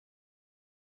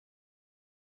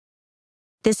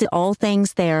This is All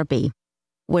Things Therapy,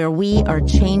 where we are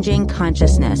changing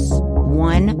consciousness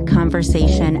one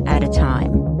conversation at a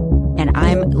time. And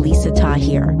I'm Lisa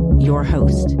Tahir, your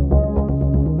host.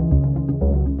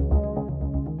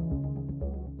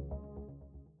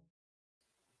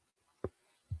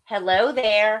 Hello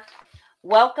there.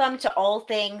 Welcome to All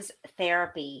Things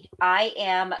Therapy. I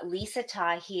am Lisa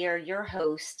Tahir, your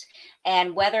host.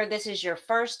 And whether this is your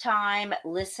first time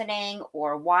listening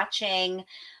or watching,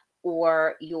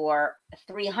 or your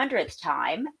 300th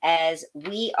time, as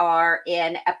we are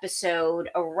in episode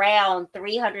around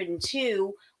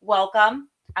 302. Welcome.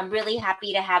 I'm really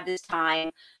happy to have this time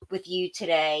with you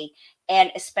today,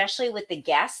 and especially with the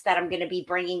guest that I'm going to be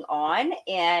bringing on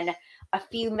in a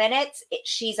few minutes.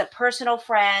 She's a personal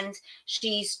friend.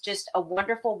 She's just a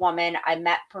wonderful woman I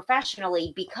met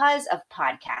professionally because of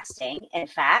podcasting. In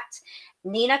fact,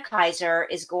 Nina Kaiser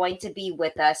is going to be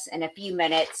with us in a few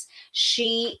minutes.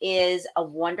 She is a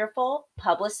wonderful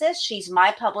publicist. She's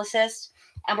my publicist,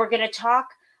 and we're going to talk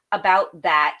about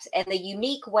that and the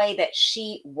unique way that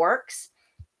she works,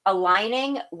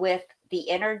 aligning with the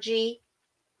energy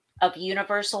of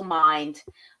universal mind,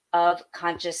 of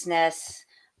consciousness,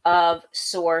 of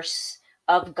source,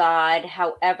 of God,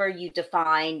 however you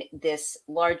define this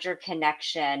larger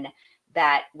connection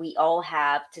that we all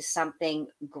have to something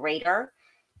greater.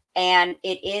 And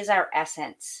it is our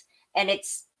essence. And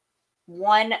it's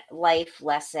one life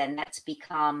lesson that's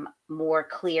become more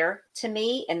clear to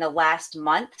me in the last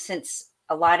month, since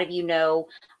a lot of you know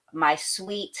my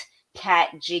sweet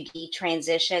cat Jiggy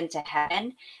transitioned to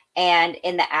heaven. And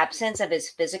in the absence of his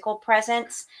physical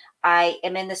presence, I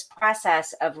am in this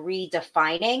process of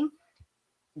redefining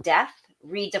death,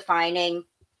 redefining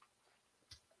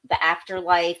the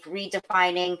afterlife,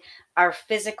 redefining our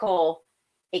physical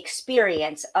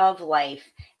experience of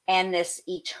life and this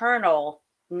eternal,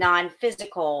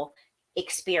 non-physical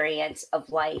experience of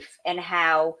life, and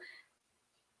how,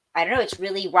 I don't know, it's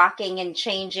really rocking and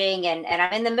changing, and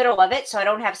I'm in the middle of it, so I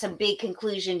don't have some big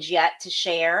conclusions yet to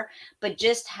share, but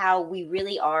just how we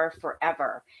really are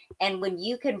forever. And when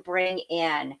you can bring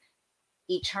in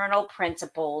eternal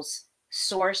principles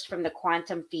sourced from the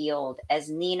quantum field, as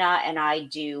Nina and I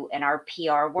do in our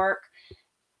PR work,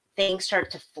 things start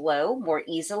to flow more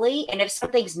easily. And if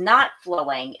something's not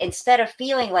flowing, instead of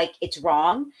feeling like it's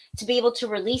wrong, to be able to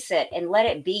release it and let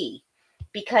it be,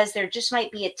 because there just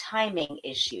might be a timing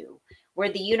issue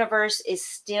where the universe is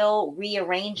still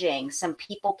rearranging some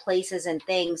people, places, and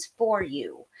things for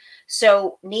you.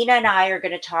 So Nina and I are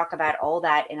going to talk about all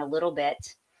that in a little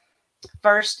bit.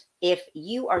 First, if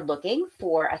you are looking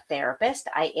for a therapist,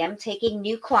 I am taking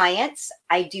new clients.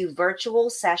 I do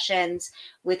virtual sessions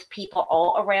with people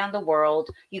all around the world.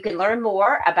 You can learn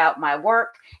more about my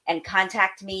work and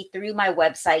contact me through my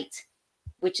website,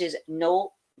 which is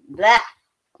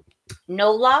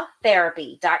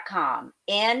nolatherapy.com,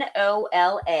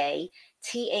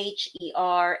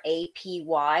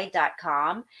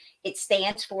 NOLATHERAPY.com. It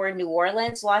stands for New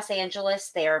Orleans, Los Angeles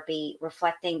Therapy,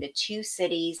 reflecting the two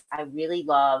cities I really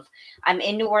love. I'm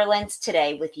in New Orleans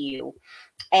today with you,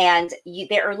 and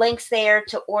there are links there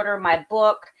to order my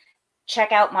book.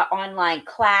 Check out my online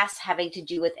class having to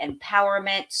do with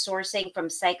empowerment, sourcing from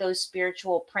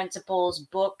psycho-spiritual principles,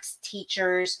 books,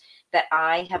 teachers that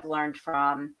I have learned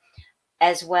from,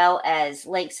 as well as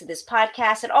links to this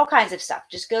podcast and all kinds of stuff.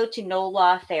 Just go to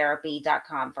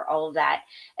nolatherapy.com for all of that,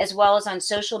 as well as on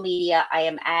social media. I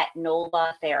am at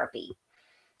Nola Therapy.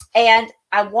 And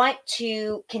I want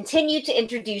to continue to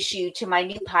introduce you to my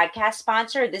new podcast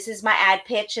sponsor. This is my ad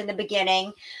pitch in the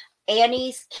beginning.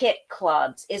 Annie's Kit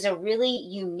Clubs is a really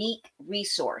unique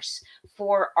resource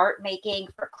for art making,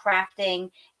 for crafting.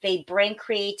 They bring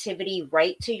creativity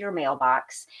right to your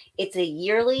mailbox. It's a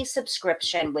yearly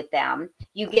subscription with them.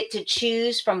 You get to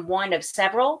choose from one of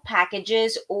several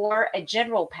packages or a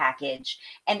general package,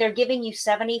 and they're giving you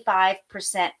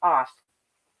 75% off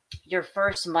your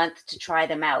first month to try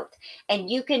them out. And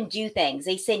you can do things.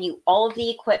 They send you all of the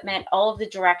equipment, all of the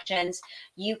directions.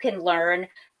 You can learn,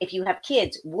 if you have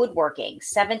kids, woodworking,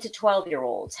 7 to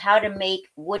 12-year-olds, how to make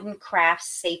wooden crafts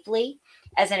safely.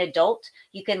 As an adult,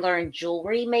 you can learn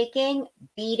jewelry making,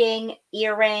 beading,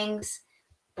 earrings,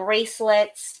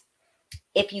 bracelets.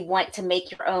 If you want to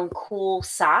make your own cool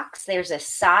socks, there's a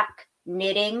sock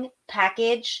knitting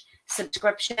package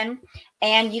subscription,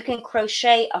 and you can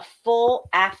crochet a full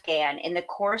Afghan in the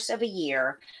course of a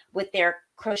year with their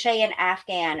crochet and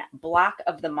Afghan block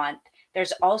of the month.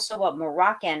 There's also a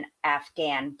Moroccan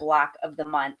Afghan block of the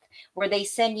month where they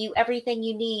send you everything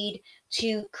you need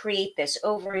to create this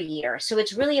over a year. So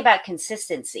it's really about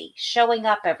consistency, showing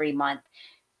up every month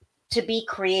to be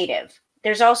creative.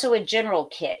 There's also a general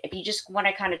kit if you just want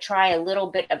to kind of try a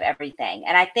little bit of everything.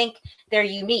 And I think they're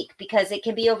unique because it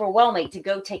can be overwhelming to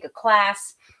go take a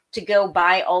class, to go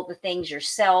buy all the things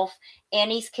yourself.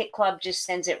 Annie's Kit Club just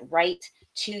sends it right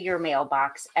to your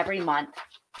mailbox every month.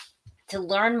 To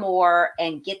learn more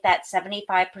and get that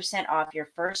 75% off your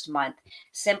first month,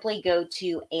 simply go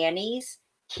to Annie's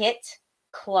Kit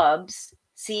Clubs,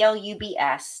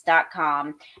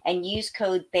 CLUBS.com, and use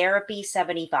code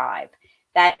therapy75.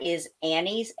 That is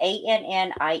Annie's,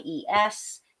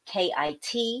 ANNIES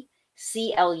KIT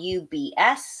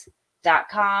CLUBS.com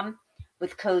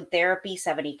with code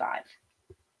therapy75.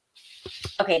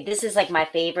 Okay, this is like my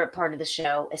favorite part of the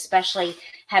show, especially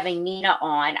having Nina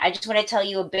on. I just want to tell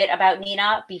you a bit about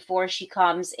Nina before she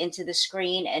comes into the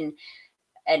screen and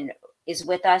is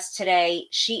with us today.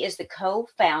 She is the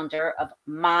co-founder of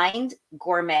Mind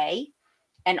Gourmet,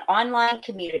 an online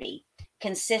community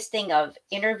consisting of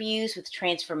interviews with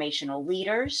transformational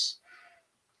leaders,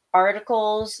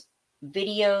 articles,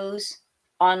 videos,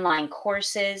 online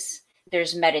courses.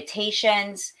 There's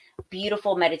meditations,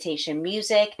 beautiful meditation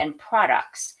music, and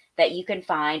products that you can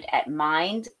find at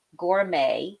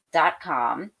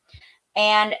mindgourmet.com.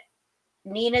 And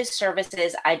Nina's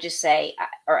services, I just say,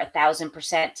 are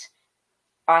 1,000%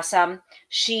 awesome.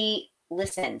 She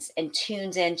listens and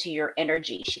tunes into your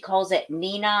energy. She calls it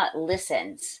Nina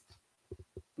Listens.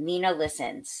 Nina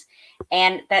Listens.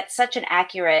 And that's such an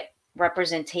accurate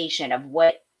representation of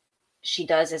what she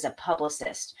does as a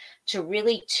publicist, to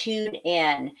really tune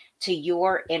in to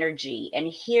your energy and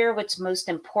hear what's most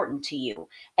important to you,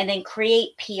 and then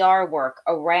create PR work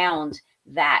around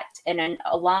that in an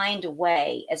aligned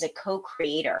way as a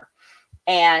co-creator.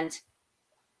 And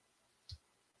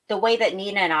the way that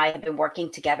Nina and I have been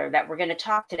working together, that we're going to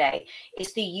talk today,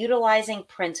 is the utilizing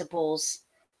principles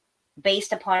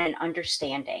based upon an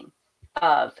understanding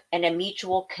of and a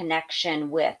mutual connection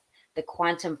with the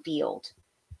quantum field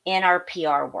in our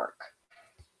PR work.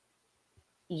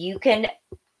 You can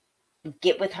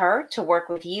get with her to work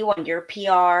with you on your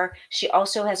PR. She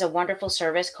also has a wonderful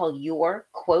service called Your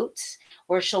Quotes,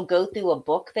 where she'll go through a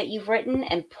book that you've written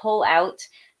and pull out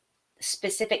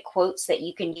specific quotes that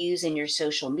you can use in your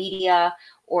social media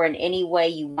or in any way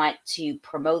you want to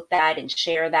promote that and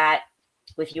share that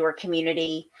with your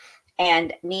community.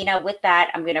 And Nina, with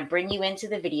that, I'm going to bring you into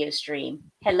the video stream.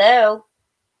 Hello.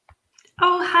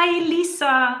 Oh, hi,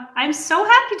 Lisa. I'm so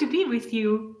happy to be with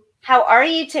you. How are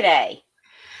you today?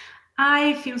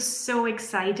 I feel so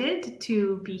excited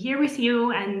to be here with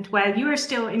you. And while you are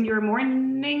still in your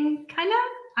morning,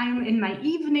 I'm in my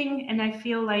evening, and I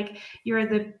feel like you're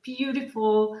the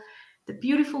beautiful,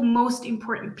 most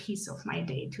important piece of my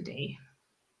day today.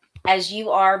 As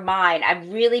you are mine. I've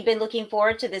really been looking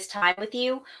forward to this time with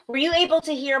you. Were you able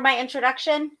to hear my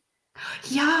introduction?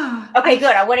 Yeah. Okay,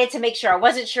 good. I wanted to make sure. I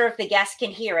wasn't sure if the guests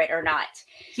can hear it or not.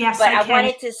 Yes, but I can.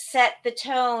 wanted to set the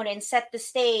tone and set the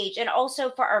stage, and also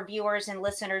for our viewers and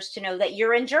listeners to know that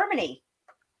you're in Germany.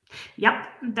 Yep,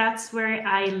 that's where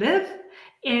I live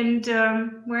and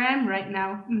where I am right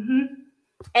now. Mm-hmm.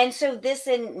 And so this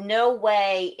in no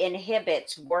way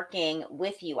inhibits working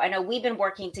with you. I know we've been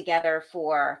working together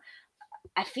for,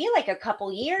 I feel like a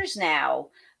couple years now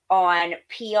on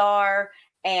PR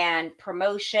and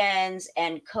promotions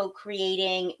and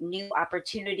co-creating new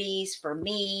opportunities for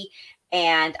me.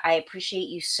 And I appreciate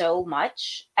you so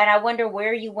much. And I wonder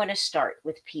where you want to start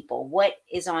with people. What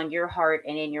is on your heart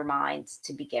and in your minds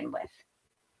to begin with?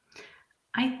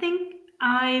 I think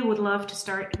I would love to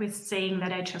start with saying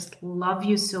that I just love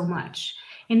you so much.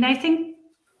 And I think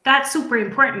that's super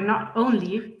important, not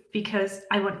only because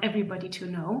I want everybody to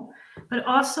know, but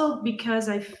also because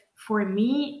for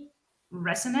me,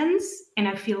 resonance and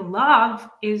I feel love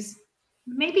is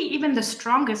maybe even the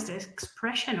strongest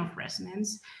expression of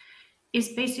resonance,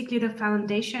 is basically the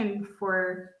foundation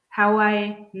for how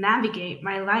I navigate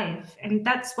my life. And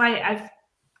that's why I've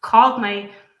called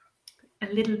my a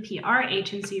little PR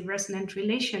agency, Resonant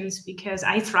Relations, because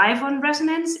I thrive on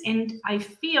resonance and I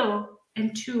feel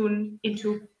and tune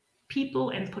into people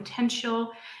and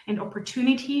potential and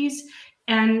opportunities.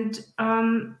 And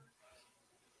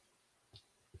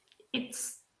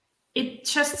it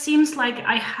just seems like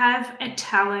I have a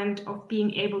talent of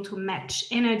being able to match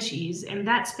energies, and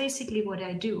that's basically what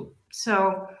I do.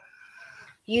 So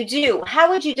you do.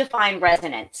 How would you define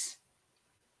resonance?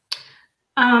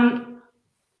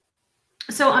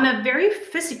 So on a very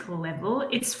physical level,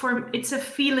 it's a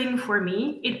feeling for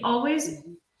me.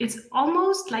 It's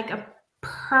almost like a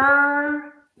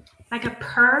purr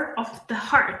of the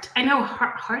heart. I know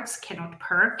hearts cannot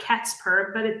purr, cats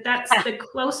purr, but that's the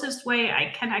closest way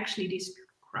I can actually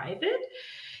describe it.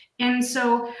 And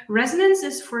so resonance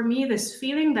is for me this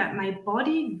feeling that my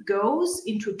body goes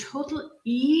into total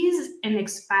ease and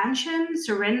expansion,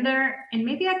 surrender, and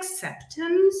maybe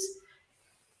acceptance,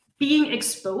 being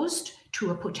exposed to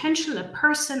a potential, a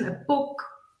person, a book,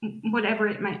 whatever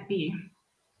it might be.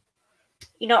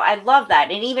 I love that.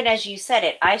 And even as you said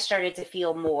it, I started to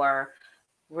feel more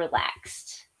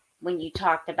relaxed when you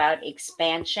talked about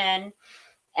expansion.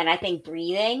 And I think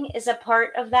breathing is a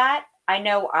part of that. I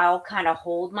know I'll kind of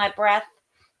hold my breath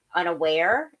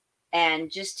unaware, and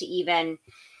just to even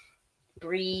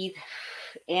breathe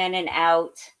in and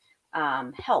out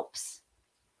helps.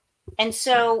 And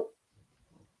so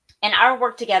in our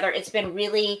work together, it's been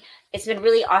really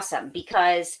awesome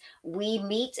because we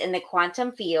meet in the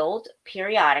quantum field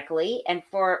periodically. And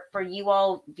for you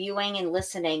all viewing and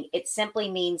listening, it simply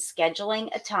means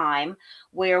scheduling a time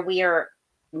where we are.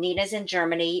 Nina's in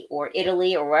Germany or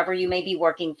Italy or wherever you may be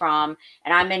working from,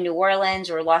 and I'm in New Orleans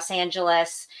or Los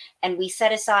Angeles, and we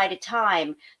set aside a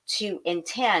time to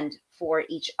intend for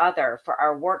each other, for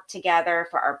our work together,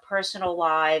 for our personal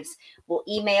lives. We'll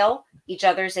email each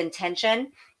other's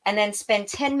intention and then spend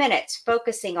 10 minutes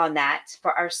focusing on that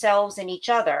for ourselves and each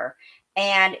other.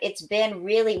 And it's been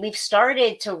really, we've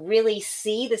started to really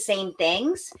see the same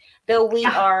things, though we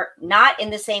are not in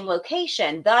the same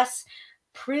location, thus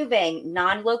proving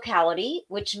non locality,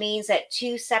 which means that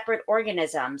two separate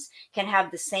organisms can have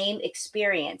the same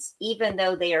experience, even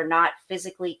though they are not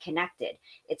physically connected.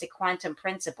 It's a quantum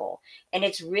principle. And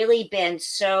it's really been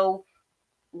so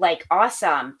like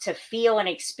awesome to feel and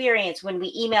experience when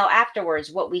we email afterwards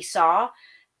what we saw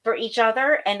for each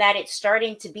other, and that it's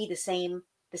starting to be the same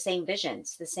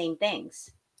visions, the same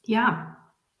things. Yeah,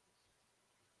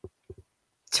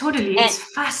 totally. And It's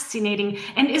fascinating.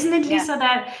 And isn't it, yeah, Lisa,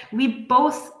 that we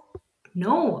both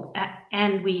know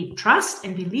and we trust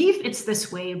and believe it's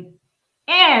this way?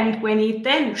 And when it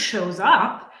then shows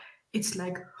up, it's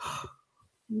like,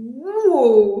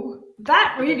 whoa,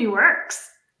 that it really works.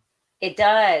 it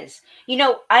does.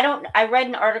 I read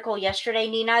an article yesterday,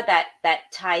 Nina, that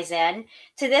ties in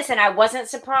to this, and I wasn't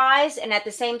surprised, and at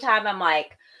the same time I'm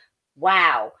like,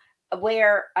 wow,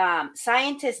 where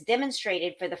scientists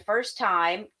demonstrated for the first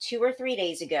time 2 or 3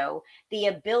 days ago the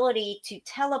ability to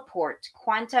teleport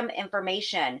quantum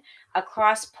information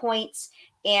across points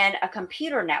in a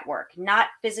computer network, not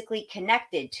physically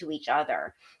connected to each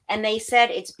other. And they said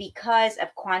it's because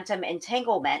of quantum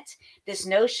entanglement, this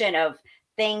notion of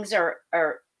things are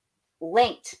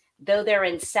linked, though they're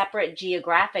in separate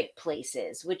geographic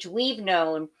places, which we've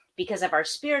known because of our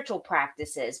spiritual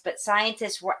practices. But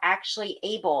scientists were actually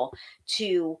able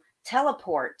to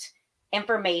teleport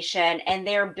information, and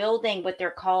they're building what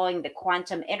they're calling the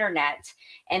quantum internet.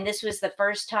 And this was the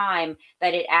first time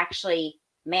that it actually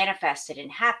manifested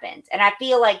and happened. And I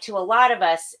feel like to a lot of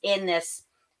us in this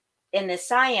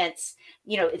science,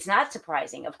 it's not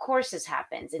surprising. Of course, this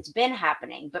happens. It's been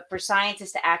happening. But for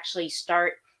scientists to actually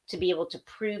start to be able to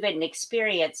prove it and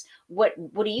experience, what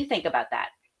do you think about that?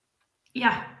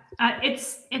 Yeah,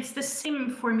 it's the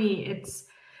same for me. It's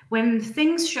when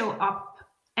things show up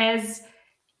as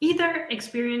either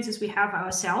experiences we have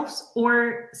ourselves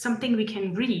or something we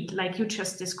can read, like you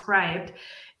just described.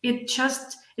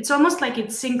 It's almost like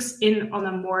it sinks in on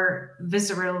a more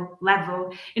visceral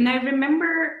level. And I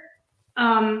remember,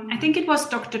 I think it was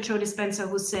Dr. Joe Dispenza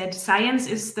who said, "Science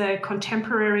is the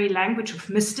contemporary language of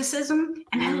mysticism,"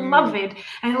 and I love Mm, it.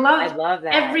 I I love love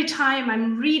that. every time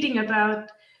I'm reading about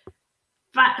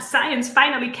science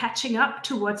finally catching up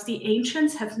to what the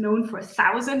ancients have known for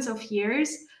thousands of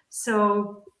years.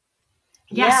 So,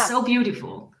 yes, Yeah. so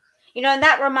beautiful. And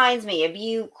that reminds me of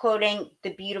you quoting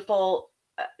the beautiful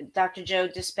Dr. Joe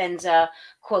Dispenza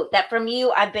quote that from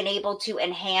you, I've been able to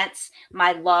enhance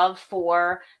my love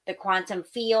for the quantum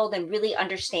field and really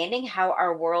understanding how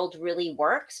our world really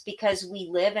works, because we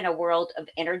live in a world of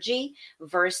energy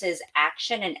versus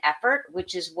action and effort,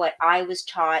 which is what I was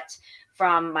taught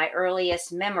from my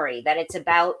earliest memory, that it's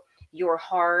about your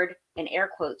hard, in air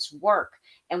quotes, work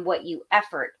and what you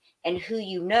effort and who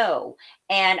you know.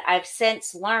 And I've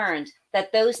since learned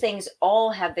that those things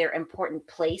all have their important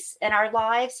place in our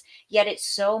lives. Yet it's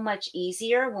so much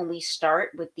easier when we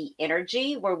start with the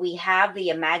energy, where we have the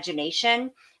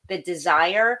imagination, the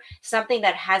desire, something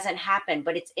that hasn't happened,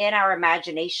 but it's in our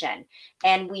imagination.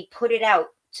 And we put it out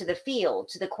to the field,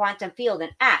 to the quantum field,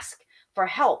 and ask for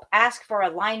help, ask for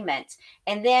alignment,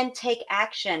 and then take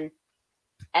action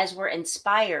as we're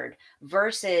inspired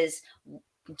versus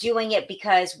doing it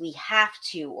because we have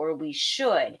to or we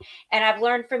should. And I've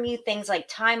learned from you things like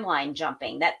timeline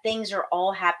jumping, that things are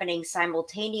all happening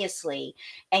simultaneously.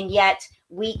 And yet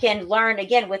we can learn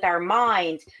again with our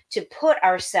mind to put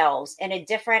ourselves in a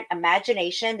different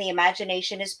imagination. The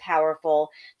imagination is powerful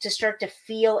to start to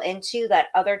feel into that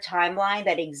other timeline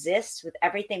that exists with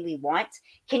everything we want.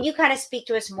 Can you kind of speak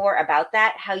to us more about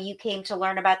that, how you came to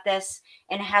learn about this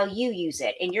and how you use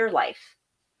it in your life?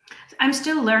 I'm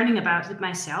still learning about it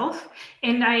myself,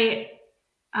 and I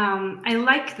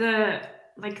like the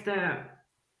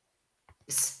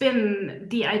spin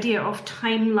the idea of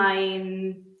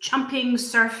timeline jumping,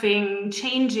 surfing,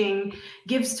 changing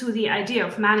gives to the idea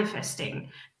of manifesting.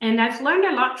 And I've learned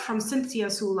a lot from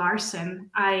Cynthia Sue Larson.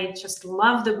 I just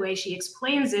love the way she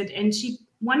explains it. And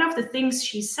one of the things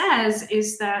she says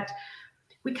is that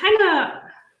we kind of,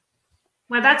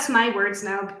 well, that's my words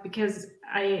now because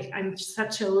I'm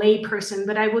such a lay person,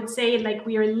 but I would say like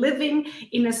we are living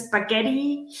in a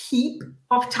spaghetti heap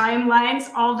of timelines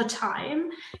all the time.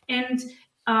 And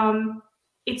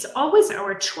it's always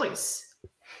our choice.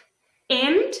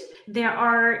 And there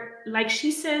are, like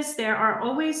she says, there are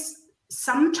always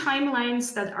some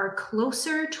timelines that are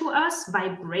closer to us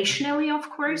vibrationally, of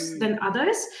course, than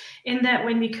others. And that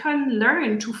when we can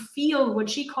learn to feel what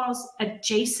she calls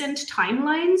adjacent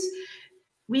timelines,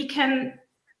 we can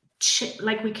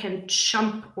we can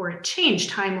jump or change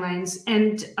timelines.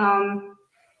 And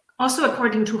also,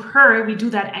 according to her, we do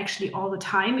that actually all the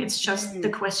time. It's just the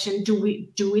question, do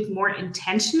we do it more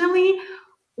intentionally,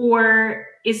 or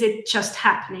is it just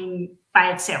happening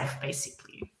by itself,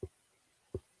 basically?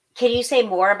 Can you say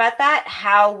more about that?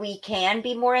 How we can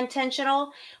be more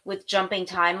intentional with jumping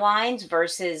timelines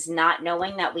versus not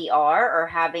knowing that we are, or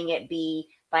having it be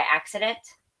by accident?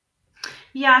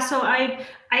 Yeah, so I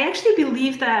actually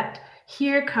believe that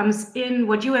here comes in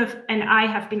what you have and I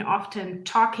have been often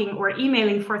talking or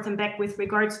emailing forth and back with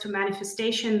regards to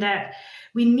manifestation, that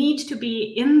we need to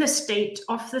be in the state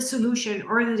of the solution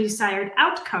or the desired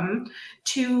outcome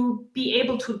to be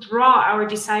able to draw our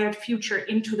desired future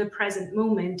into the present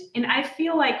moment. And I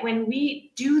feel like when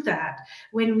we do that,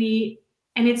 and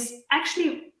it's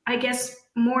actually, I guess,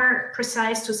 more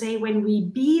precise to say when we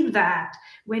be that,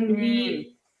 when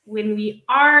we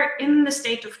are in the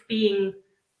state of being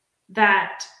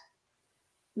that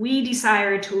we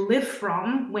desire to live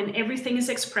from, when everything is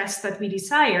expressed that we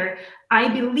desire, I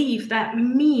believe that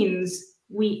means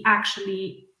we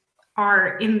actually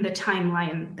are in the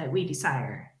timeline that we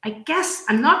desire. I guess,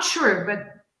 I'm not sure, but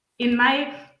in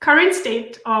my current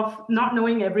state of not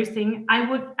knowing everything,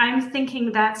 I'm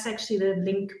thinking that's actually the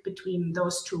link between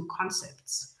those two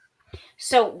concepts.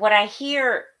 So what I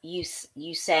hear you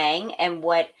saying, and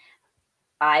what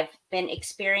I've been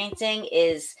experiencing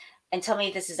is, and tell me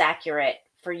if this is accurate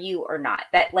for you or not,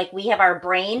 that like we have our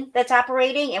brain that's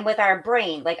operating, and with our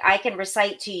brain, like I can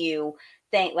recite to you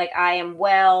think like I am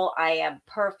well, I am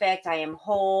perfect, I am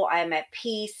whole, I am at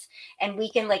peace, and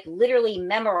we can like literally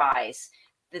memorize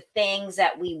the things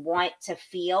that we want to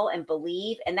feel and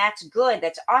believe. And that's good.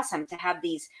 That's awesome to have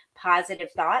these positive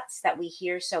thoughts that we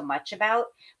hear so much about.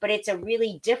 But it's a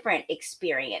really different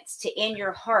experience to, in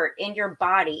your heart, in your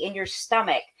body, in your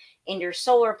stomach, in your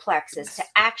solar plexus, to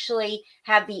actually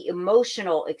have the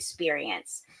emotional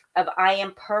experience of I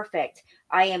am perfect,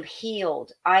 I am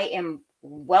healed, I am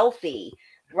wealthy,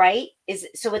 right? Is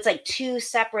so it's like two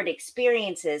separate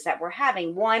experiences that we're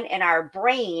having, one in our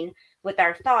brain with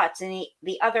our thoughts, and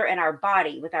the other in our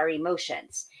body with our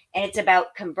emotions. And it's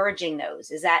about converging those.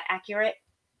 Is that accurate?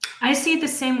 I see it the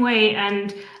same way.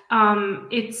 And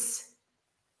it's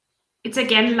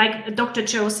again, like Dr.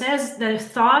 Joe says, the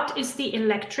thought is the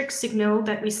electric signal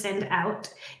that we send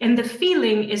out, and the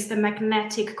feeling is the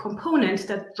magnetic component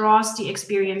that draws the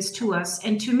experience to us.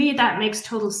 And to me, that makes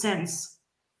total sense.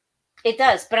 It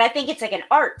does, but I think it's like an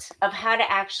art of how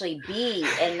to actually be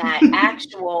in that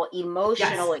actual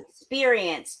emotional Yes.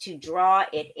 experience to draw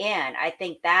it in. I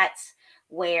think that's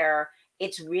where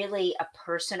it's really a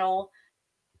personal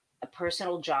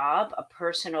job, a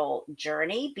personal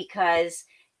journey, because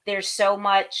there's so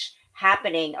much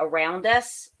happening around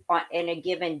us in a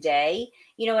given day,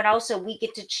 and also we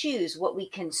get to choose what we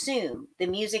consume, the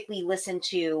music we listen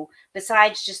to,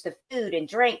 besides just the food and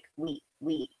drink we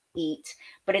eat.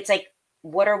 But it's like,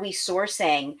 what are we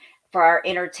sourcing for our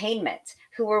entertainment?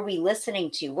 Who are we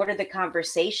listening to? What are the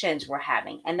conversations we're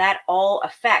having? And that all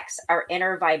affects our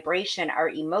inner vibration, our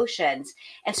emotions.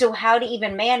 And so how to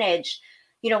even manage,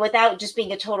 without just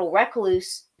being a total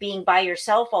recluse, being by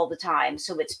yourself all the time,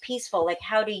 so it's peaceful. Like,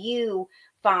 how do you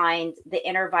find the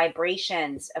inner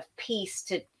vibrations of peace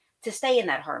to stay in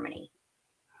that harmony?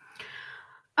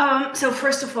 So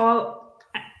first of all,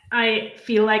 I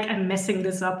feel like I'm messing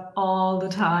this up all the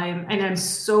time, and I'm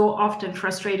so often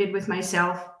frustrated with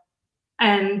myself.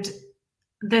 And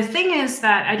the thing is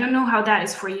that I don't know how that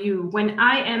is for you. When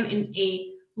I am in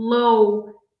a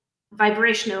low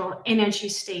vibrational energy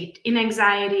state, in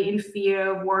anxiety, in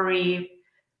fear, worry,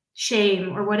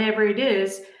 shame, or whatever it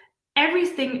is,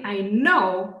 everything I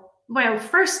know, well,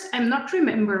 first, I'm not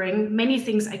remembering many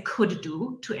things I could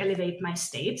do to elevate my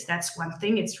state. That's one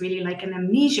thing. It's really like an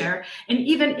amnesia. And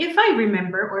even if I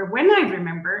remember, or when I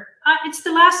remember, it's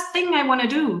the last thing I want to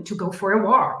do, to go for a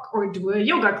walk or do a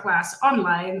yoga class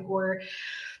online, or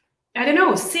I don't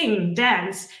know, sing,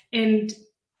 dance. And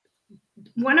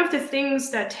one of the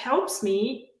things that helps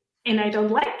me, and I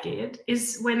don't like it,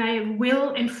 is when I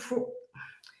will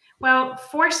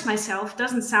force myself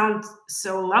doesn't sound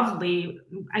so lovely.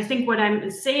 I think what I'm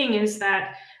saying is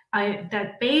that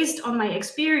that based on my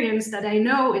experience, that I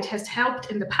know it has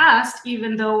helped in the past,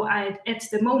 even though at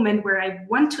the moment where I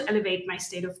want to elevate my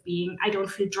state of being, I don't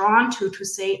feel drawn to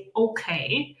say,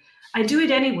 okay, I do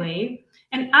it anyway.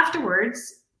 And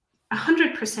afterwards,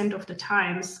 100% of the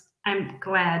times, I'm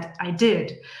glad I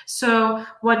did. So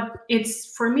what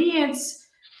it's for me, it's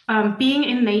being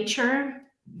in nature,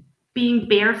 being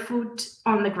barefoot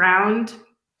on the ground,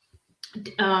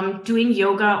 doing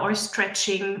yoga or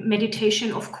stretching,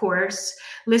 meditation, of course,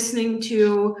 listening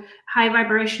to high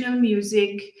vibrational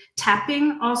music,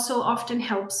 tapping also often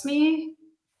helps me.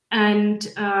 And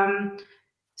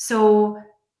so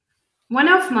one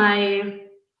of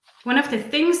the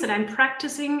things that I'm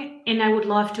practicing, and I would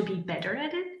love to be better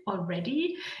at it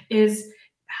already, is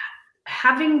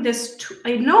having this.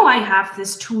 I know I have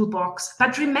this toolbox,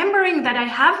 but remembering that I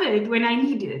have it when I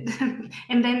need it,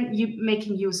 and then you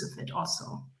making use of it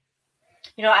also.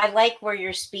 I like where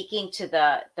you're speaking to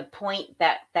the point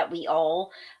that we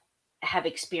all have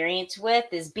experience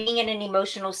with, is being in an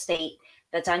emotional state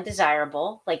that's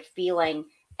undesirable, like feeling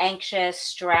anxious,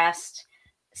 stressed,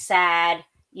 sad,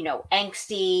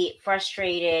 angsty,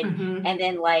 frustrated, Mm-hmm. and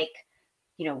then what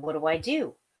do I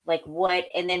do? Like what?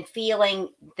 And then feeling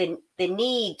the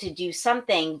need to do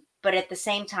something, but at the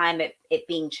same time, it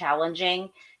being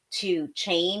challenging to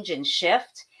change and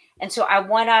shift. And so I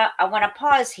wanna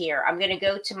pause here. I'm gonna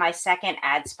go to my second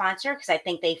ad sponsor because I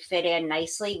think they fit in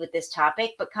nicely with this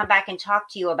topic, but come back and talk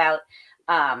to you about,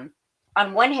 on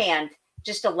one hand,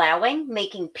 just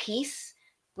making peace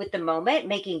with the moment,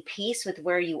 making peace with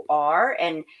where you are,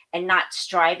 and not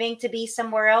striving to be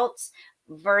somewhere else,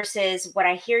 versus what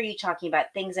I hear you talking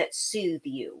about, things that soothe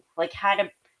you, like how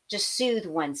to just soothe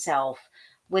oneself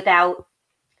without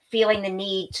feeling the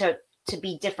need to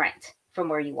be different from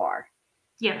where you are.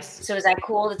 Yes, So is that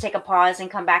cool to take a pause and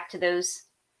come back to those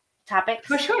for topics?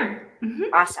 sure.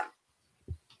 Mm-hmm. Awesome.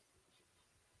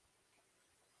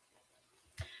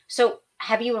 So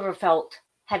have you ever felt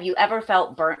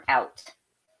burnt out?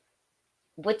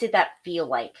 What did that feel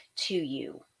like to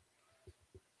you?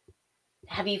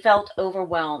 Have you felt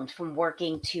overwhelmed from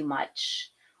working too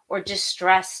much, or just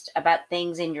stressed about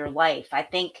things in your life? I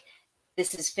think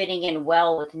this is fitting in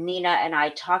well with Nina and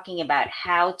I talking about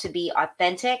how to be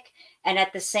authentic, and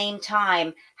at the same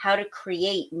time, how to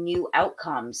create new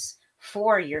outcomes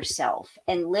for yourself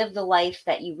and live the life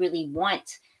that you really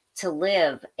want to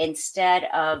live, instead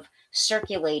of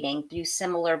circulating through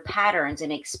similar patterns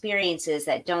and experiences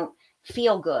that don't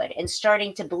feel good and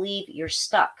starting to believe you're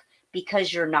stuck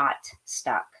because you're not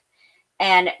stuck.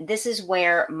 And this is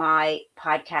where my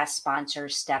podcast sponsor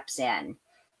steps in.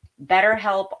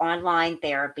 BetterHelp Online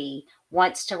Therapy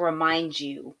wants to remind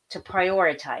you to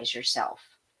prioritize yourself.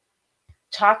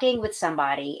 Talking with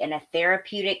somebody in a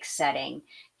therapeutic setting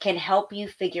can help you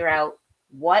figure out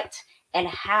what and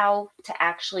how to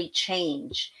actually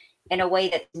change in a way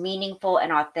that's meaningful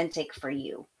and authentic for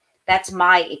you. That's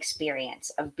my experience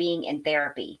of being in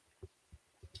therapy.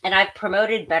 And I've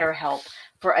promoted BetterHelp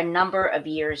for a number of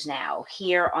years now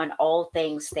here on All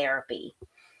Things Therapy.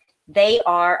 They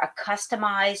are a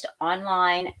customized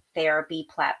online therapy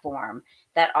platform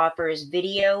that offers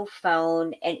video,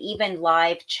 phone, and even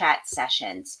live chat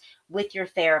sessions with your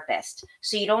therapist.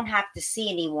 So you don't have to see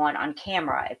anyone on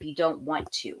camera if you don't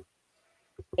want to.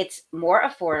 It's more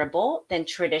affordable than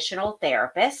traditional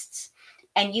therapists,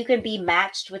 and you can be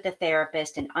matched with a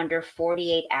therapist in under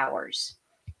 48 hours.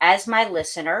 As my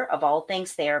listener of All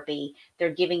Things Therapy,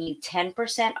 they're giving you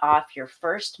 10% off your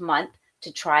first month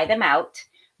to try them out.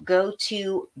 Go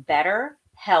to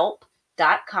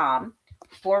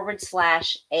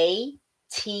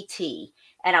betterhelp.com/ATT,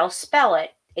 and I'll spell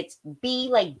it. It's B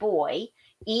like boy,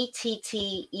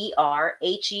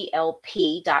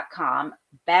 ETTERHELP.com,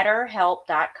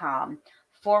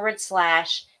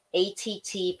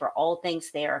 betterhelp.com/ATT for All Things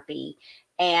Therapy.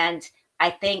 And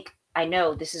I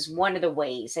know this is one of the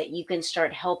ways that you can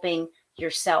start helping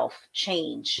yourself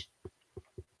change.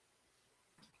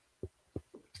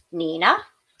 Nina?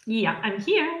 Yeah, I'm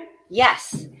here.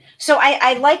 Yes. So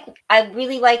I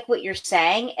really like what you're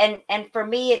saying. And for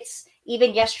me, it's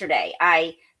even yesterday,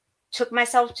 I took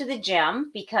myself to the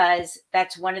gym because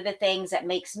that's one of the things that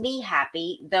makes me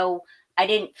happy, though I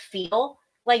didn't feel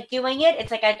like doing it. It's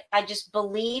like I just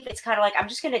believe it's kind of like I'm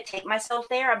just going to take myself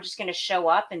there. I'm just going to show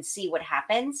up and see what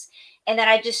happens. And then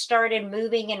I just started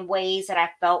moving in ways that I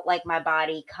felt like my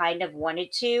body kind of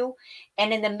wanted to.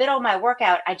 And in the middle of my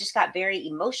workout, I just got very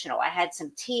emotional. I had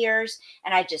some tears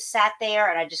and I just sat there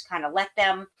and I just kind of let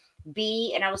them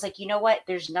be. And I was like, you know what?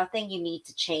 There's nothing you need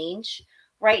to change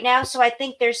right now. So I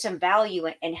think there's some value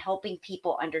in helping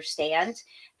people understand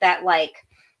that, like,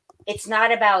 it's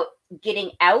not about getting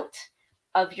out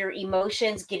of your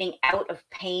emotions, getting out of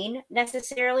pain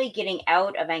necessarily, getting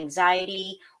out of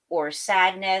anxiety or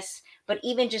sadness, but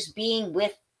even just being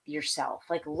with yourself,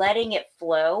 like letting it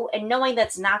flow and knowing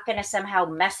that's not going to somehow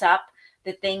mess up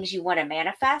the things you want to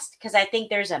manifest. Because I think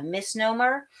there's a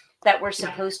misnomer that we're Yeah.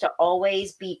 supposed to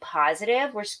always be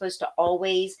positive, we're supposed to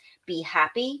always be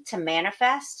happy to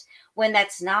manifest, when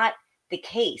that's not the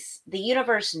case. The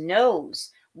universe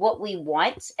knows what we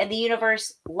want, and the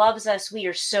universe loves us. We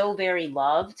are so very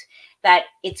loved that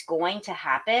it's going to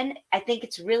happen. I think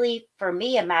it's really, for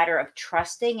me, a matter of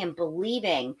trusting and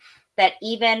believing that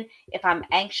even if I'm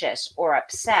anxious or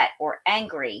upset or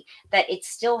angry, that it's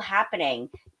still happening.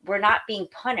 We're not being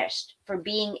punished for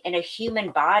being in a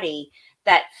human body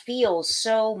that feels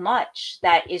so much,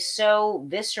 that is so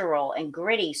visceral and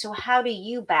gritty. So how do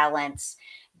you balance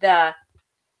the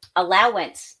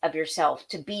allowance of yourself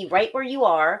to be right where you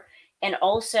are and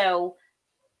also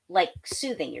like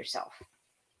soothing yourself?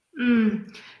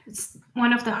 It's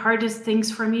one of the hardest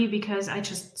things for me because I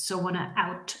just so want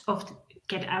to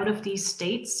get out of these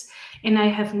states. And I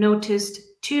have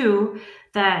noticed too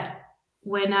that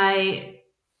when I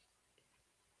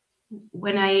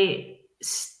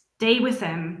stay with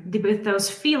them, with those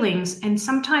feelings, and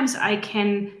sometimes I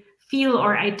can feel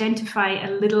or identify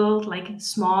a little like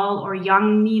small or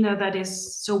young Nina that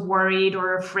is so worried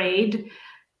or afraid.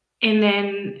 And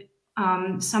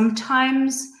then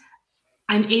sometimes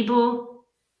I'm able,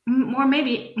 or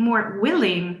maybe more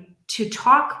willing, to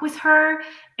talk with her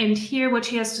and hear what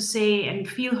she has to say and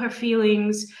feel her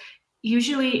feelings.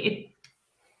 Usually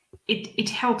it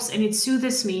helps and it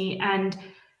soothes me. And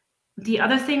the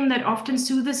other thing that often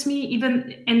soothes me,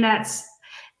 even, and that's,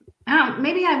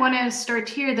 maybe I want to start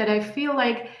here, that I feel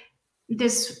like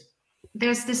there's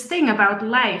this thing about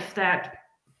life that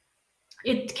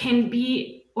it can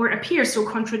be or appear so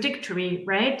contradictory,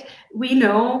 right? We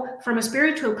know from a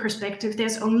spiritual perspective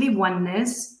there's only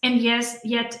oneness, and yes,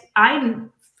 yet I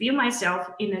feel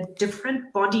myself in a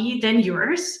different body than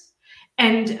yours,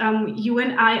 and you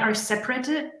and I are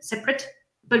separate,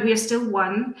 but we are still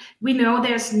one. We know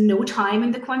there's no time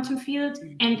in the quantum field,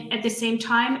 and at the same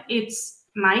time it's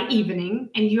my evening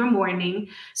and your morning.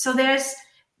 So there's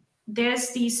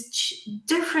these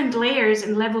different layers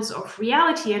and levels of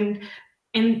reality,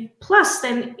 and plus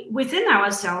then within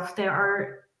ourselves there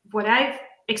are what I've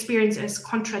experienced as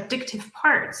contradictive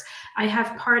parts. I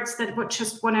have parts that would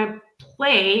just want to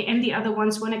play and the other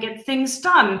ones want to get things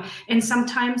done, and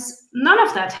sometimes none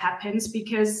of that happens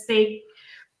because they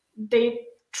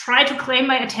try to claim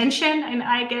my attention and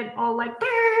I get all like,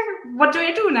 what do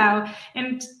I do now?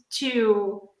 And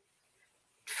to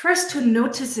first to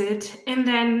notice it, and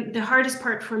then the hardest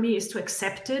part for me is to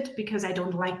accept it because I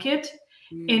don't like it,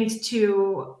 and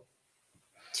to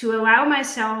allow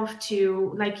myself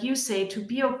to, like you say, to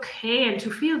be okay and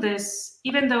to feel this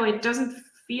even though it doesn't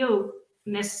feel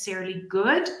necessarily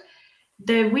good.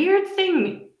 The weird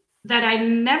thing that I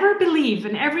never believe,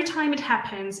 and every time it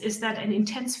happens, is that an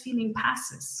intense feeling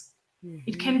passes.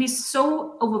 It can be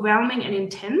so overwhelming and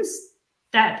intense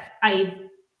that I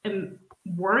am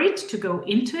worried to go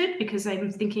into it because I'm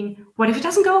thinking, what if it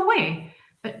doesn't go away?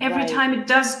 But every time it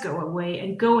does go away,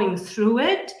 and going through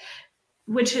it,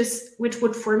 which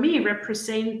would for me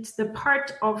represent the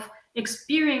part of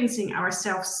experiencing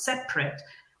ourselves separate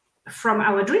from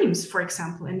our dreams, for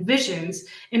example, and visions,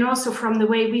 and also from the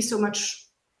way we so much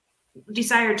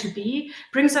desire to be,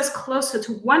 brings us closer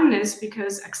to oneness,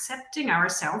 because accepting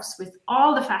ourselves with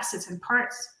all the facets and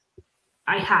parts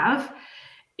I have,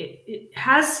 it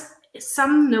has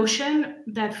some notion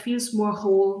that feels more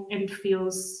whole and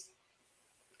feels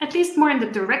at least more in the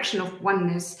direction of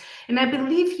oneness. And I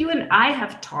believe you and I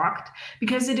have talked,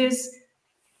 because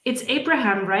it's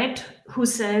Abraham, right, who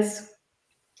says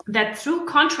that through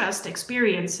contrast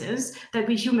experiences that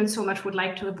we humans so much would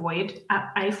like to avoid,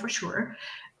 I for sure,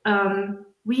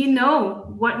 we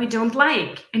know what we don't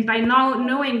like, and by now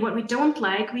knowing what we don't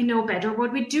like, we know better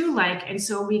what we do like, and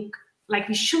so we like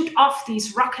we shoot off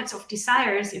these rockets of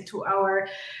desires into our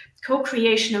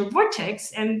co-creational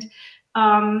vortex. And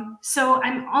so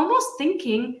I'm almost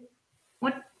thinking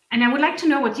and I would like to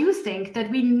know what you think,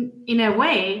 that we, in a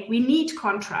way, we need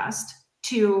contrast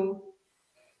to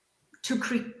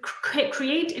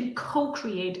create and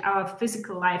co-create our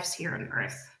physical lives here on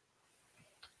Earth.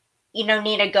 You know,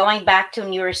 Nina, going back to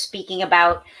when you were speaking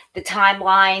about the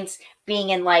timelines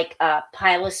being in like a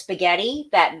pile of spaghetti,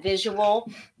 that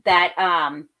visual that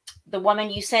the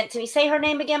woman you sent to me, say her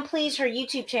name again, please. Her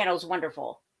YouTube channel is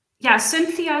wonderful. Yeah,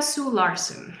 Cynthia Sue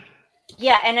Larson.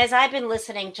 Yeah, and as I've been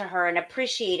listening to her and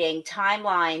appreciating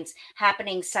timelines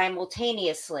happening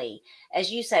simultaneously, as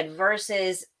you said,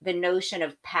 versus the notion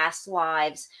of past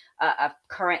lives, a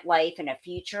current life, and a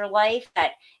future life,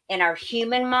 that in our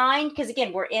human mind, because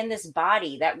again, we're in this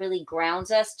body that really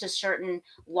grounds us to certain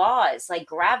laws like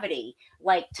gravity,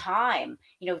 like time,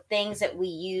 you know, things that we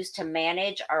use to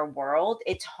manage our world.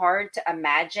 It's hard to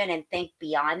imagine and think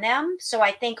beyond them. So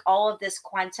I think all of this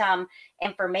quantum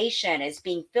information is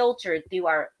being filtered through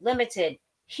our limited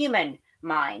human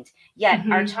mind. Yet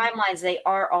our timelines, they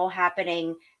are all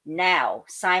happening now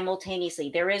simultaneously.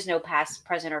 There is no past,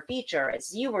 present, or future,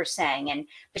 as you were saying, and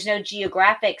there's no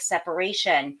geographic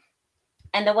separation.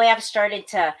 And the way I've started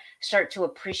to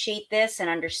appreciate this and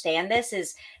understand this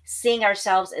is seeing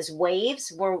ourselves as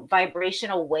waves. We're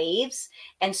vibrational waves.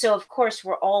 And so of course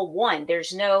we're all one.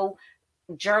 There's no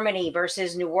Germany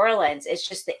versus New Orleans. It's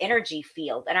just the energy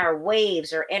field, and our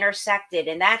waves are intersected,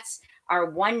 and that's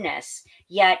our oneness.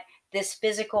 Yet this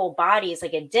physical body is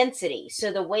like a density.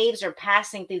 So the waves are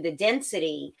passing through the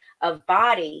density of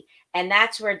body. And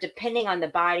that's where, depending on the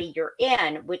body you're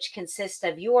in, which consists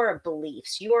of your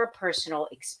beliefs, your personal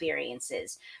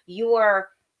experiences,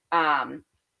 your,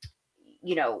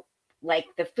 you know, like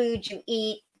the food you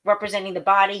eat, representing the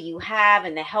body you have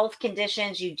and the health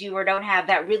conditions you do or don't have,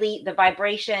 that really the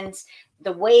vibrations,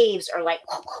 the waves are like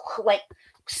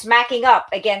smacking up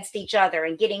against each other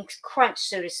and getting crunched,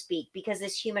 so to speak, because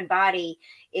this human body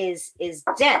is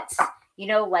dense, you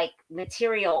know, like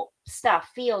material stuff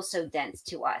feels so dense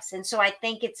to us. And so I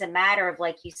think it's a matter of,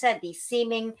 like you said, these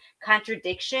seeming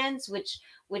contradictions, which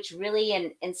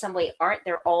really in some way aren't.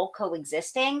 They're all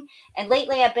coexisting. And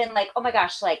lately I've been like, oh my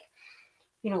gosh, like,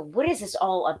 you know, what is this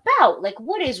all about? Like,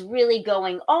 what is really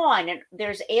going on? And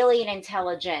there's alien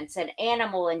intelligence and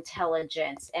animal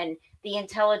intelligence and the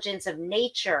intelligence of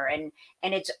nature. And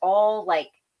it's all like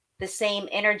the same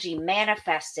energy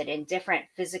manifested in different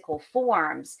physical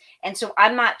forms. And so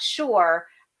I'm not sure,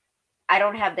 I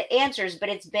don't have the answers, but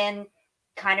it's been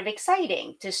kind of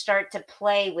exciting to start to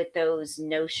play with those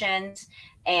notions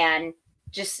and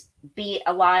just be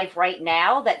alive right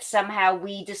now, that somehow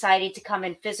we decided to come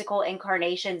in physical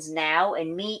incarnations now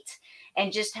and meet,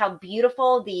 and just how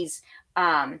beautiful these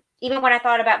even when I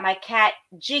thought about my cat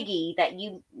Jiggy, that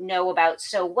you know about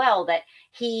so well, that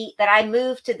I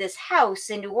moved to this house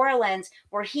in New Orleans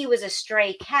where he was a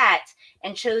stray cat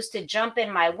and chose to jump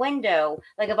in my window.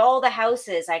 Like, of all the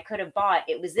houses I could have bought,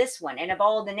 it was this one. And of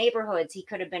all the neighborhoods he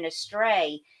could have been a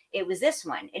stray, it was this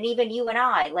one. And even you and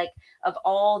I, like, of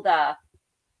all the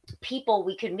people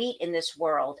we could meet in this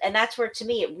world. And that's where, to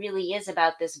me, it really is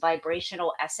about this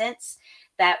vibrational essence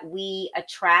that we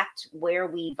attract where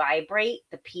we vibrate,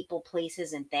 the people,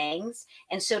 places, and things.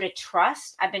 And so to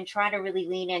trust, I've been trying to really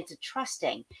lean into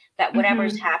trusting that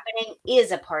whatever's happening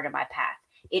is a part of my path.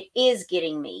 It is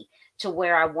getting me to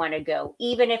where I want to go,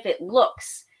 even if it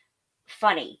looks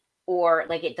funny or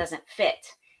like it doesn't fit.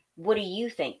 What do you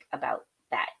think about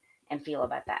that and feel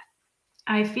about that?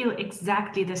 I feel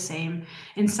exactly the same.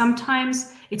 And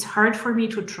sometimes it's hard for me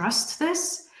to trust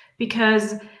this,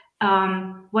 because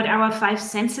what our five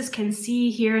senses can see,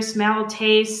 hear, smell,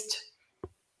 taste,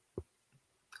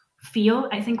 feel,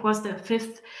 I think was the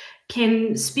fifth,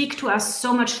 can speak to us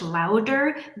so much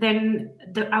louder than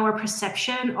our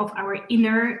perception of our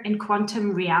inner and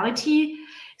quantum reality.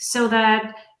 So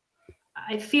that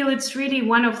I feel it's really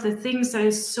one of the things that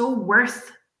is so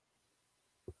worth,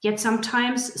 yet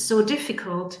sometimes so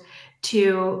difficult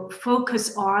to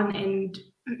focus on and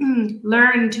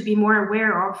learn to be more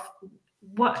aware of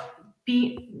what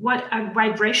a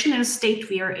vibrational state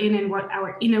we are in, and what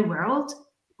our inner world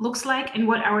looks like, and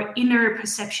what our inner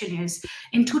perception is,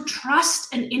 and to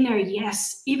trust an inner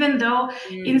yes, even though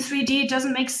in 3D it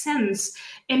doesn't make sense,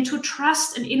 and to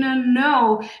trust an inner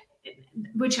no,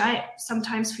 which I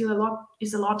sometimes feel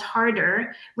is a lot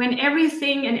harder when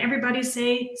everything and everybody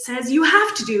says you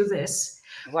have to do this.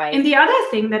 Right. And the other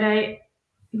thing that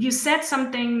you said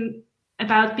something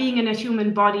about being in a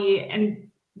human body, and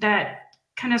that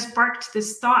kind of sparked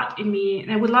this thought in me,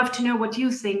 and I would love to know what you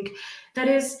think. That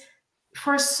is,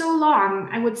 for so long,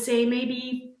 I would say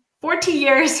maybe 40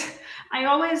 years, I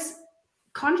always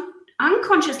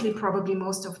unconsciously, probably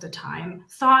most of the time,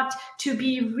 thought to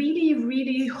be really,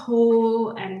 really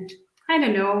whole and, I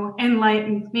don't know,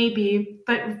 enlightened maybe,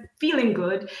 but feeling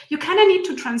good, you kind of need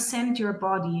to transcend your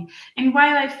body. And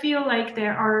while I feel like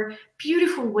there are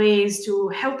beautiful ways to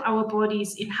help our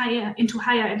bodies into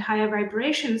higher and higher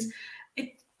vibrations,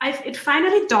 it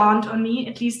finally dawned on me,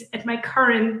 at least at my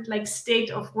current state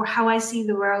of how I see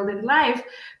the world and life,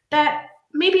 that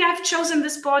maybe I've chosen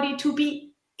this body to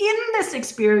be in this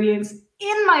experience,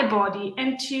 in my body,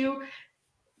 and to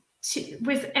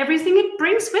with everything it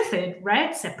brings with it,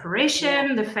 right?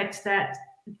 Separation, the fact that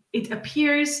it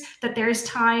appears that there is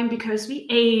time because we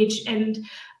age and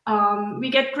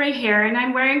we get gray hair, and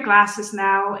I'm wearing glasses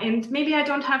now, and maybe I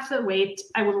don't have the weight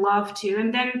I would love to.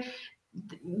 And then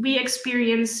we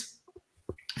experience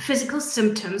physical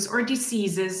symptoms or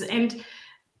diseases and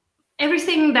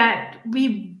everything that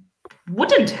we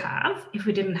wouldn't have if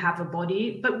we didn't have a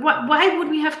body. But why would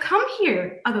we have come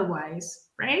here otherwise,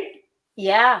 right?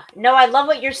 Yeah, no, I love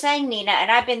what you're saying, Nina. And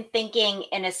I've been thinking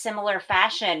in a similar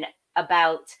fashion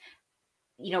about,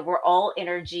 we're all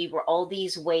energy, we're all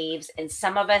these waves, and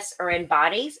some of us are in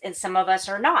bodies and some of us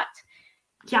are not.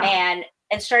 Yeah.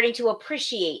 And starting to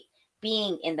appreciate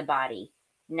being in the body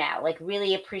now, like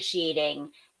really appreciating,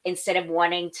 instead of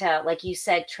wanting to, like you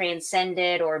said, transcend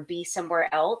it or be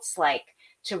somewhere else, like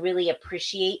to really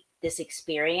appreciate this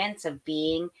experience of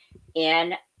being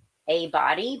in a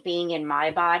body, being in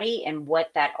my body, and what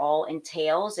that all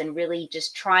entails, and really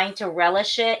just trying to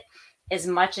relish it as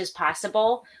much as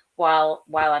possible while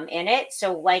I'm in it.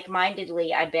 So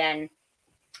like-mindedly, I've been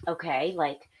okay,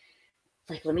 like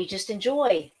let me just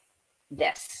enjoy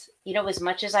this, as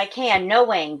much as I can,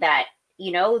 knowing that,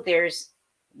 there's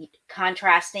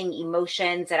contrasting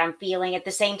emotions that I'm feeling. At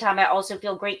the same time, I also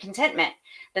feel great contentment,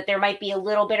 that there might be a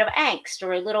little bit of angst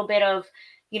or a little bit of,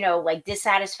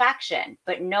 dissatisfaction,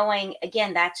 but knowing,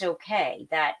 again, that's okay,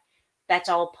 that's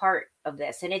all part of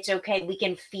this. And it's okay. We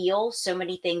can feel so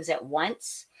many things at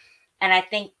once. And I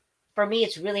think for me,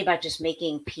 it's really about just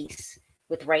making peace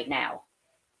with right now.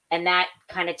 And that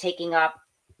kind of taking up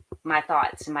my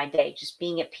thoughts in my day, just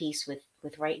being at peace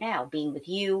with right now, being with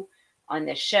you on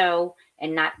this show,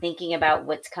 and not thinking about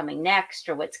what's coming next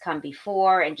or what's come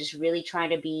before, and just really trying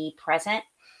to be present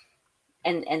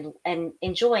and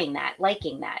enjoying that,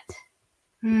 liking that.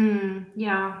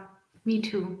 Yeah, me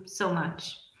too, so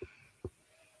much.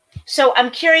 So I'm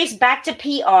curious, back to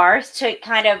PR, to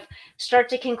kind of start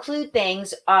to conclude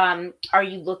things. Are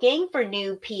you looking for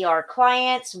new PR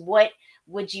clients? What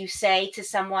would you say to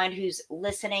someone who's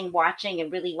listening, watching,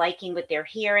 and really liking what they're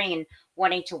hearing and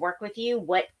wanting to work with you?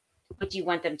 What do you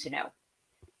want them to know?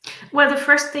 Well, the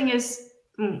first thing is,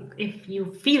 if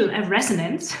you feel a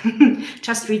resonance,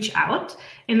 just reach out,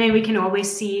 and then we can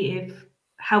always see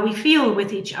how we feel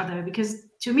with each other, because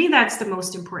to me, that's the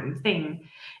most important thing.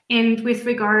 And with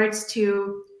regards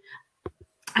to,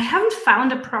 I haven't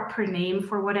found a proper name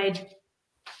for what I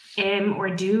am or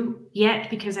do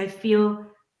yet, because I feel,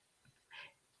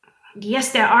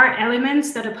 yes, there are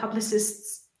elements that a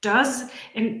publicist does,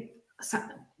 and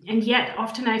yet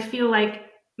often I feel like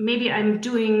maybe I'm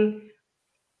doing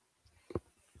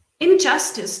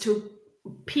injustice to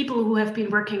people who have been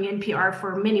working in PR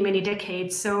for many, many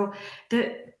decades. So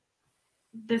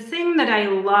the thing that I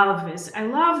love is I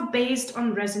love, based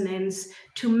on resonance,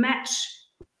 to match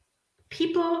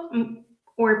people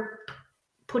or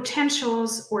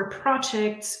potentials or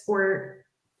projects or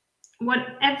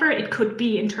whatever it could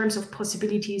be in terms of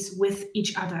possibilities with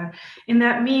each other. And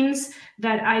that means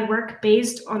that I work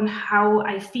based on how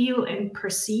I feel and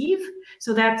perceive.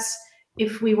 So that's,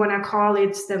 if we want to call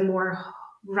it, the more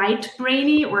right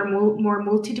brainy or more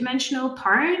multidimensional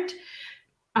part.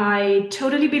 I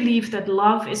totally believe that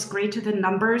love is greater than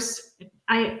numbers.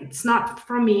 It's not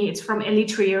from me, it's from Ellie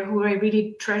Trier, who I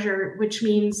really treasure, which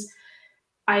means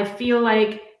I feel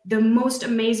like the most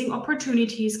amazing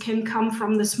opportunities can come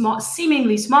from the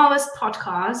seemingly smallest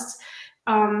podcasts.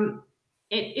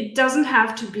 It doesn't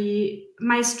have to be.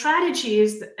 My strategy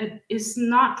is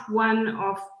not one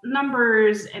of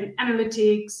numbers and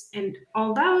analytics and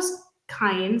all those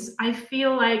kinds. I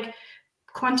feel like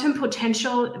quantum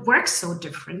potential works so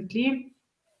differently,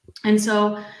 and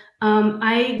so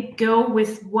I go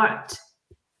with what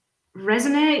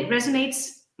resonates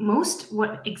most,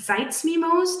 what excites me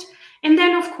most. And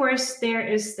then, of course, there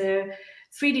is the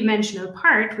three-dimensional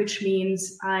part, which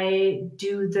means I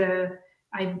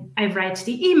write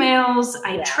the emails,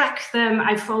 I track them,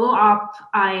 I follow up,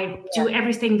 I do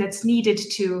everything that's needed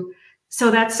so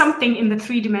that something in the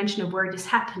three-dimensional world is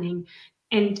happening.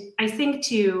 And I think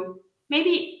to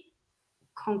maybe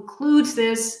concludes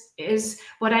this is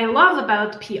what I love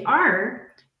about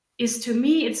PR is, to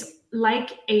me, it's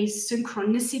like a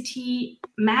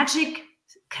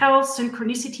magical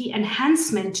synchronicity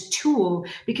enhancement tool,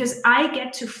 because I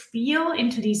get to feel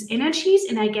into these energies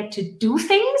and I get to do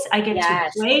things. I get to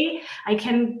play. I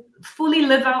can fully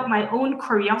live out my own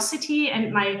curiosity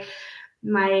and my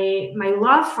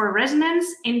love for resonance,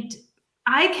 and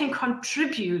I can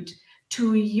contribute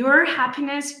to your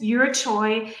happiness, your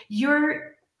joy,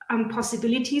 your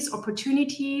possibilities,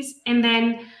 opportunities. And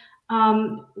then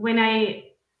when I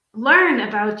learn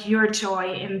about your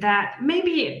joy in that,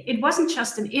 maybe it wasn't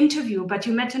just an interview, but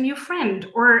you met a new friend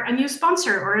or a new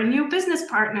sponsor or a new business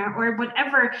partner or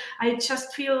whatever, I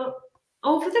just feel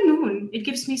over the moon. It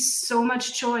gives me so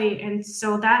much joy. And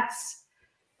so that's,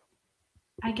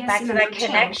 I guess, back to that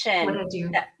connection. What I do.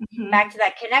 Back to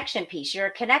that connection piece. You're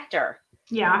a connector.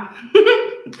 Yeah.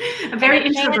 A very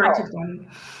introverted one.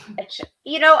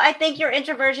 I think your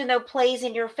introversion, though, plays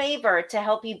in your favor to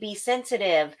help you be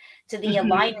sensitive to the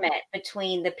alignment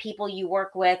between the people you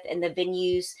work with and the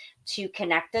venues to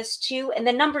connect us to. And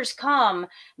the numbers come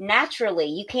naturally.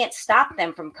 You can't stop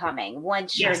them from coming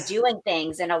once you're doing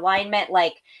things in alignment.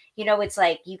 Like, it's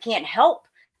like you can't help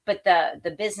but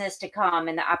the business to come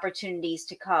and the opportunities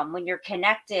to come when you're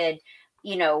connected,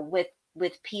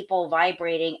 with people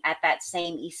vibrating at that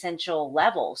same essential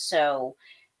level. So,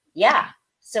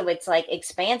 so it's like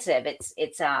expansive. It's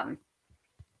what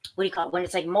do you call it when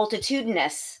it's like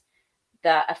multitudinous,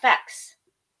 the effects.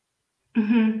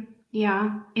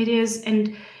 Yeah, it is.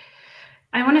 And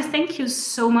I want to thank you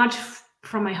so much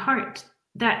from my heart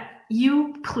that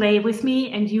you play with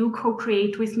me and you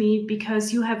co-create with me,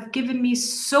 because you have given me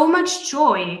so much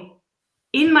joy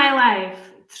in my life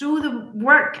through the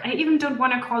work. I even don't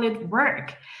want to call it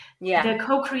work. The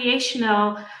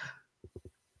co-creational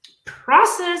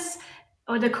process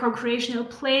or the co-creational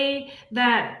play,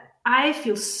 that I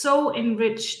feel so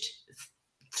enriched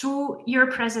through your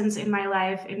presence in my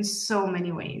life in so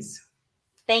many ways.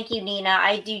 Thank you, Nina.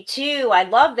 I do too. I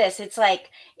love this. It's like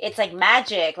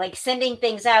magic, like sending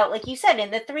things out, like you said,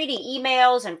 in the 3D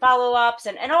emails and follow-ups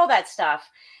and all that stuff.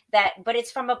 But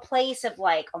it's from a place of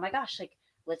like, oh my gosh, like,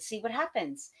 let's see what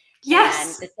happens.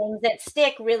 Yes. And the things that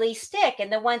stick really stick.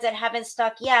 And the ones that haven't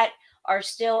stuck yet are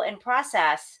still in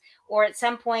process. Or at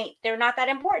some point, they're not that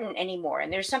important anymore.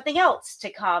 And there's something else to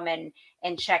come and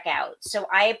check out. So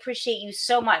I appreciate you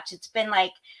so much. It's been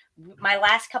like my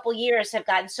last couple years have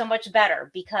gotten so much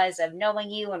better because of knowing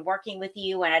you and working with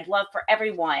you. And I'd love for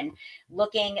everyone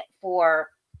looking for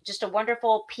just a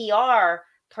wonderful PR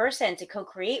person to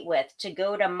co-create with to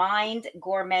go to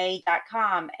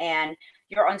mindgourmet.com, and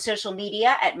you're on social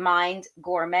media at Mind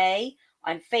Gourmet,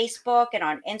 on Facebook and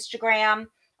on Instagram,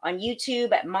 on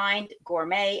YouTube at Mind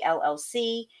Gourmet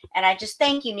LLC. And I just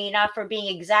thank you, Nina, for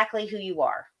being exactly who you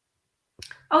are.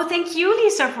 Oh, thank you,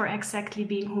 Lisa, for exactly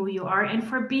being who you are and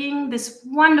for being this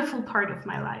wonderful part of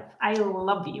my life. I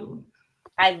love you.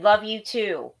 I love you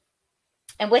too.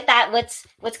 And with that, let's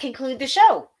conclude the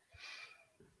show.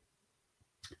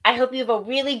 I hope you have a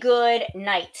really good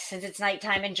night, since it's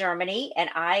nighttime in Germany and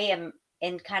I am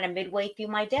in kind of midway through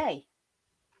my day.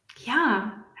 Yeah.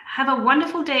 Have a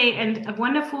wonderful day and a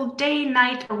wonderful day,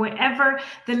 night, or wherever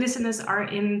the listeners are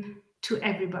in, to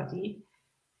everybody.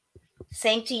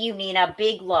 Same to you, Nina.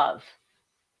 Big love.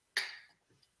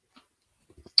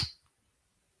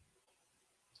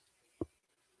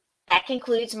 That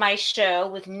concludes my show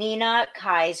with Nina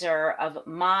Kaiser of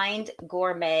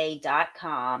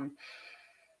mindgourmet.com.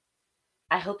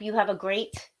 I hope you have a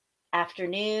great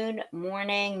afternoon,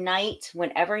 morning, night,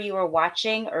 whenever you are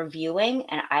watching or viewing,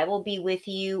 and I will be with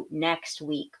you next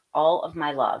week. All of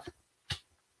my love.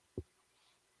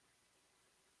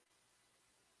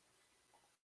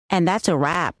 And that's a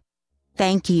wrap.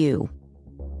 Thank you.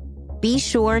 Be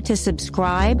sure to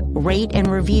subscribe, rate,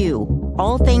 and review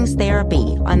All Things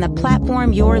Therapy on the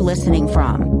platform you're listening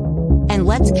from. And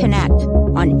let's connect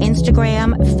on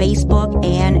Instagram, Facebook,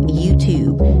 and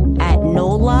YouTube at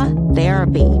NOLA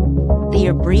Therapy, the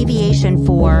abbreviation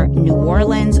for New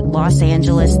Orleans, Los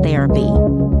Angeles Therapy,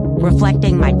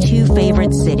 reflecting my two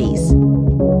favorite cities.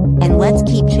 And let's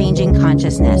keep changing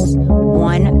consciousness,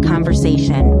 one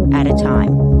conversation at a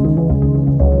time.